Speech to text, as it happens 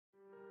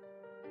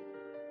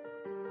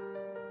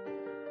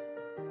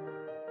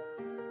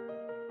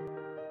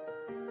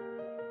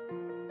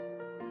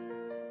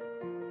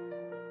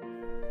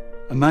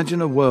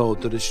Imagine a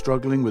world that is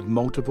struggling with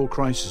multiple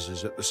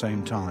crises at the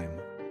same time.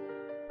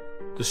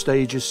 The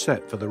stage is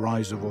set for the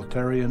rise of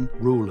authoritarian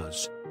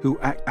rulers who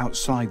act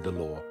outside the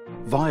law,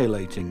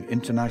 violating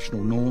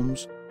international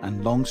norms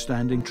and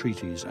long-standing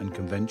treaties and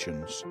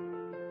conventions.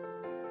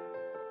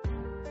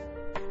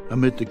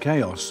 Amid the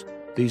chaos,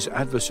 these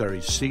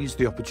adversaries seize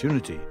the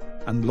opportunity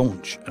and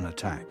launch an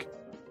attack.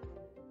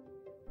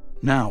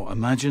 Now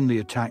imagine the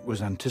attack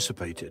was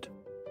anticipated.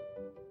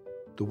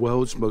 The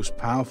world's most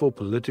powerful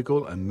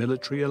political and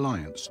military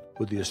alliance,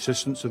 with the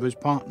assistance of its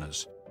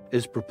partners,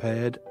 is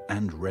prepared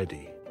and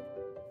ready.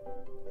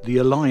 The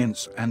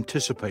alliance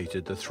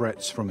anticipated the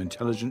threats from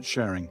intelligence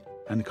sharing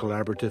and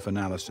collaborative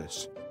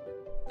analysis.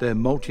 Their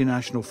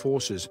multinational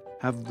forces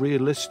have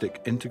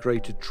realistic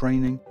integrated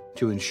training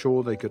to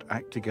ensure they could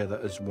act together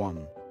as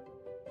one.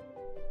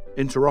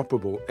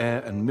 Interoperable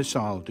air and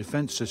missile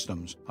defense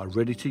systems are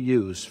ready to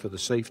use for the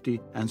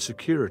safety and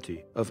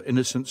security of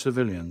innocent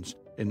civilians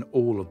in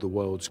all of the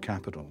world's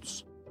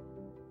capitals.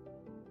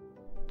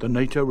 The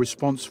NATO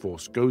response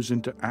force goes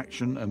into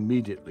action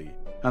immediately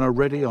and are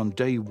ready on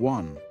day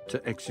one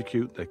to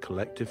execute their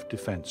collective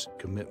defense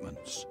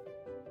commitments.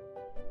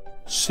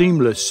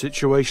 Seamless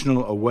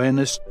situational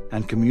awareness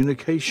and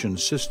communication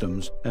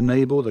systems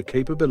enable the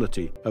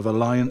capability of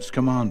alliance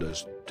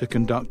commanders to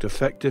conduct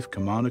effective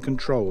command and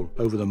control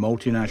over the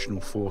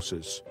multinational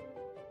forces.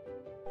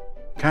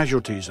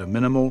 Casualties are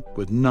minimal,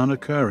 with none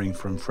occurring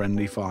from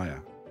friendly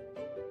fire.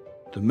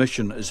 The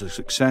mission is a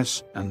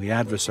success and the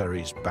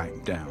adversaries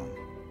back down.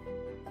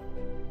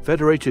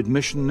 Federated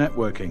Mission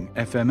Networking,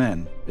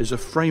 FMN, is a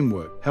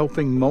framework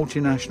helping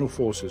multinational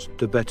forces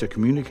to better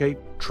communicate,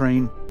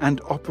 train,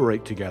 and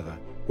operate together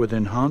with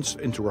enhanced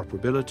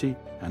interoperability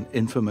and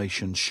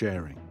information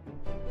sharing.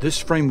 This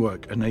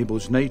framework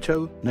enables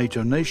NATO,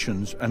 NATO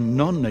nations, and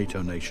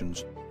non-NATO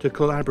nations to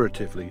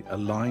collaboratively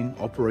align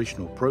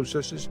operational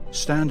processes,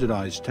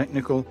 standardize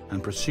technical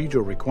and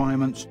procedural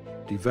requirements,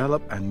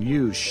 develop and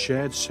use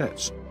shared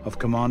sets of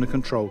command and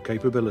control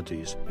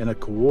capabilities in a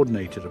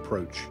coordinated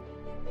approach.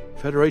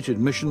 Federated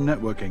Mission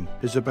Networking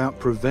is about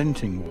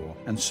preventing war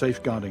and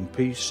safeguarding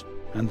peace,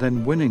 and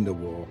then winning the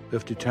war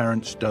if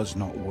deterrence does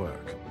not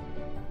work.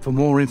 For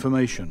more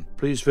information,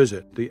 please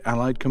visit the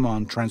Allied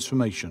Command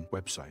Transformation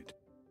website.